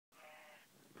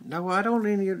No, I don't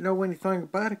know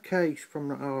anything about a case from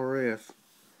the IRS.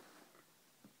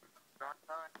 Don't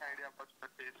have any idea about the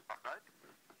case, right?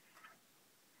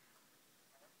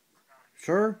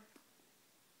 Sir?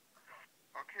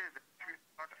 Okay, then if you're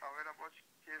not aware about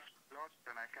case loss,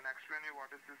 then I can explain you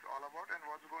what is this all about and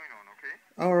what's going on, okay?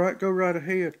 Alright, go right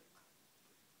ahead.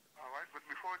 Alright, but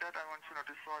before that, I want to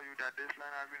notify you that this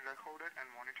line has been recorded and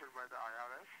monitored by the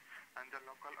IRS and the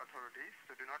local authorities.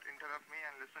 So do not interrupt me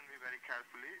and listen me very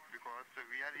carefully because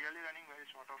we are really running very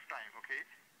short of time, okay?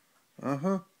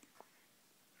 Uh-huh.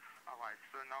 Alright,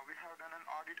 so now we have done an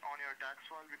audit on your tax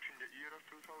file between the year of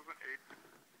 2008 to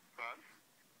 12.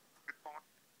 We found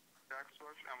tax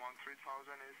was amount 3,000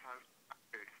 is has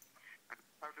paid. And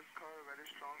we have discovered very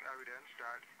strong evidence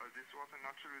that this was a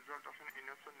natural result of an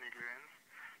innocent negligence,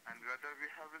 and whether we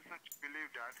have reason to believe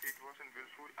that it was a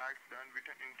willful act done with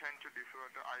an intent to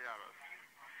defraud the IRS.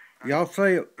 Y'all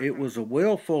say it was a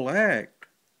willful act.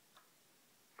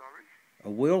 Sorry?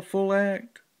 A willful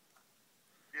act?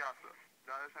 Yeah, sir.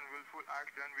 That is a willful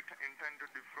act done with an intent to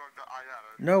defraud the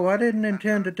IRS. No, I didn't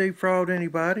intend to defraud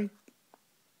anybody.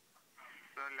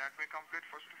 So let me complete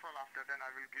first of all. After then,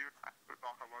 I will give you time to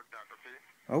talk about that, okay?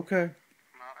 Okay.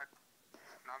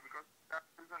 Now because that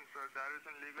reason, sir, there is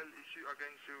a legal issue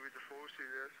against you with 4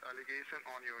 serious allegations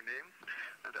on your name.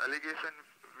 And the allegation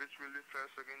which will be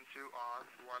pressed against you are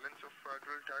violence of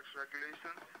federal tax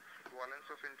regulations, violance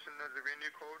of internal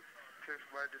revenue code, theft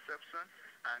by deception,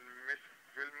 and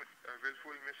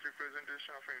willful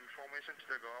misrepresentation of information to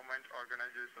the government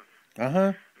organization.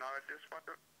 Uh-huh. Now at this point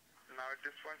of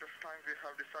time, we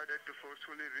have decided to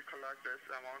forcefully recollect this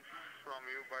amount from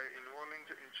you by involving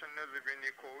the Internal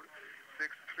Revenue Code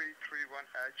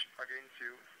 6331H against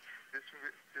you. This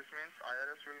means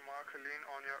IRS will mark a lien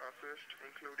on your assets,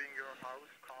 including your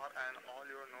house, car, and all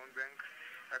your non-bank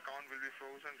account will be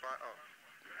frozen by us.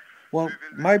 Well,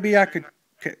 maybe I could...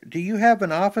 Do you have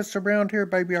an office around here?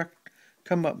 Maybe I could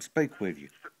come up and speak with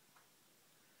you.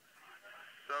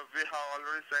 So we have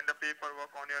already sent the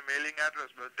paperwork on your mailing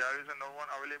address, but there is no one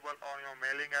available on your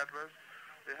mailing address.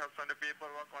 We have sent the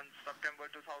paperwork on September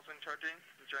 2013,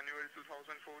 January 2014,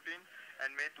 and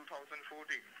May 2014.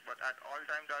 But at all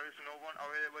time, there is no one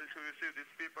available to receive this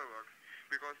paperwork.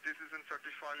 Because this is a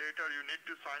certified letter, you need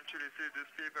to sign to receive this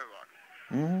paperwork.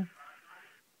 Mm-hmm.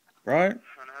 Right.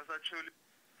 And as actually,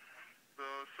 so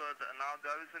sir, now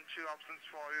there is 2 options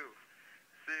for you.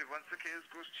 See, once the case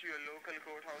goes to your local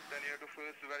courthouse, then you have to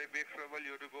face very big trouble.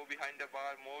 You have to go behind the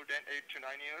bar more than 8 to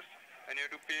 9 years, and you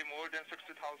have to pay more than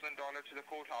 $60,000 to the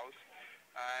courthouse.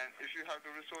 And if you have to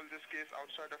resolve this case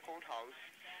outside the courthouse,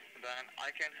 then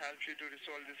I can help you to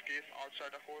resolve this case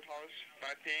outside the courthouse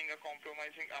by paying a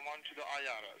compromising amount to the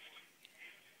IRS.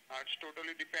 It's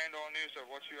totally depend on you, sir,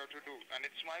 what you have to do. And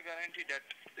it's my guarantee that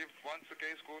if once the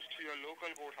case goes to your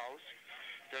local courthouse,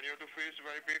 then you have to face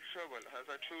very big trouble. As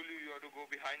I told you, you have to go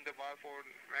behind the bar for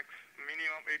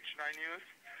minimum 8 to 9 years,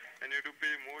 and you have to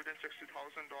pay more than $60,000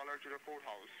 to the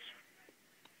courthouse.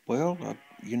 Well, let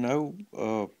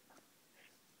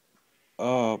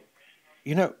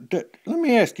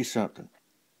me ask you something.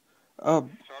 Sorry?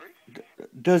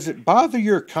 Does it bother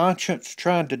your conscience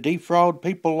trying to defraud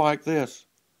people like this?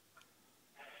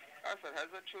 Sir, as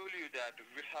I told you that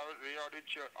we have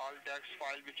re-audited your all tax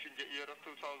file between the year of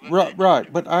 2008.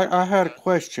 Right, but I had a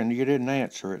question. You didn't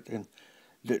answer it. And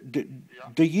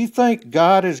do you think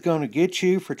God is going to get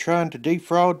you for trying to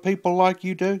defraud people like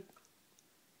you do?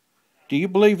 Do you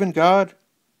believe in God?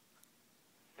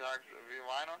 Yeah,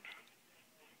 why not?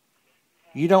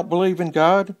 You don't believe in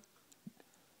God?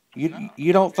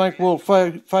 You don't think we'll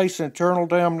face eternal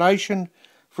damnation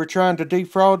for trying to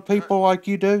defraud people like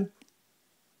you do?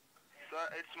 Sir,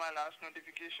 it's my last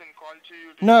notification call to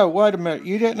you. No, wait a minute.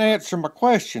 You didn't answer my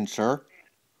question, sir.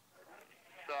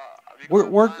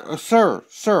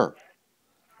 Sir,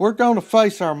 we're going to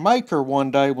face our Maker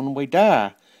one day when we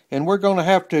die, and we're going to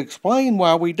have to explain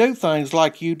why we do things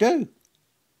like you do.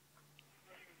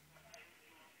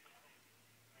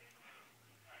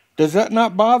 Does that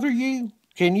not bother you?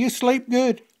 Can you sleep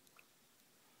good?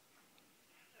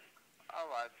 All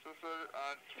right. So, sir,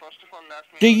 first of all, let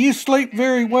me... Do you sleep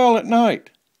very well at night?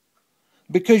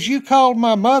 Because you called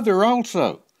my mother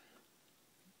also.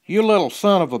 You little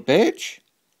son of a bitch.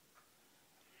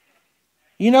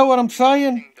 You know what I'm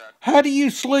saying? How do you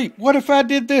sleep? What if I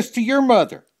did this to your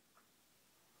mother?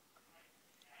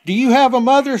 Do you have a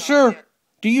mother, sir?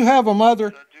 Do you have a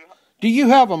mother? Do you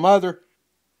have a mother?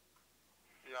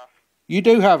 Yeah. You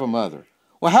do have a mother.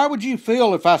 Well, how would you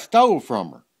feel if I stole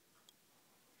from her?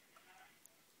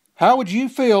 How would you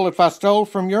feel if I stole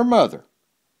from your mother?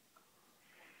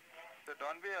 So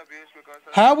don't be abused because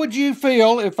How would you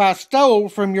feel if I stole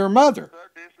from your mother? Sir,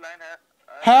 this line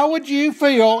How would you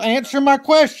feel? Answer my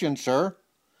question, sir.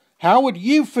 How would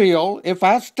you feel if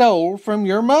I stole from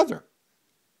your mother?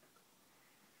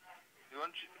 You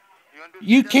want to see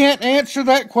You that? can't answer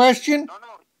that question. No. You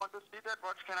want to see that?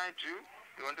 What can I do?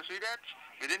 You want to see that?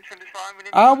 Within 25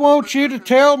 minutes. I want you to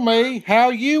tell me how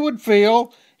you would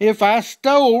feel if I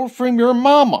stole from your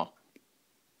mama.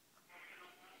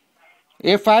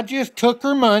 If I just took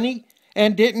her money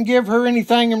and didn't give her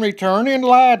anything in return and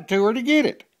lied to her to get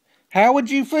it. How would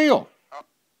you feel?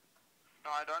 No,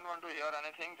 I don't want to hear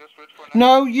anything. Just wait for.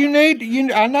 No,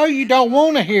 I know you don't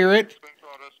want to hear it. Going to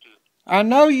arrest you. I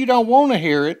know you don't want to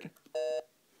hear it,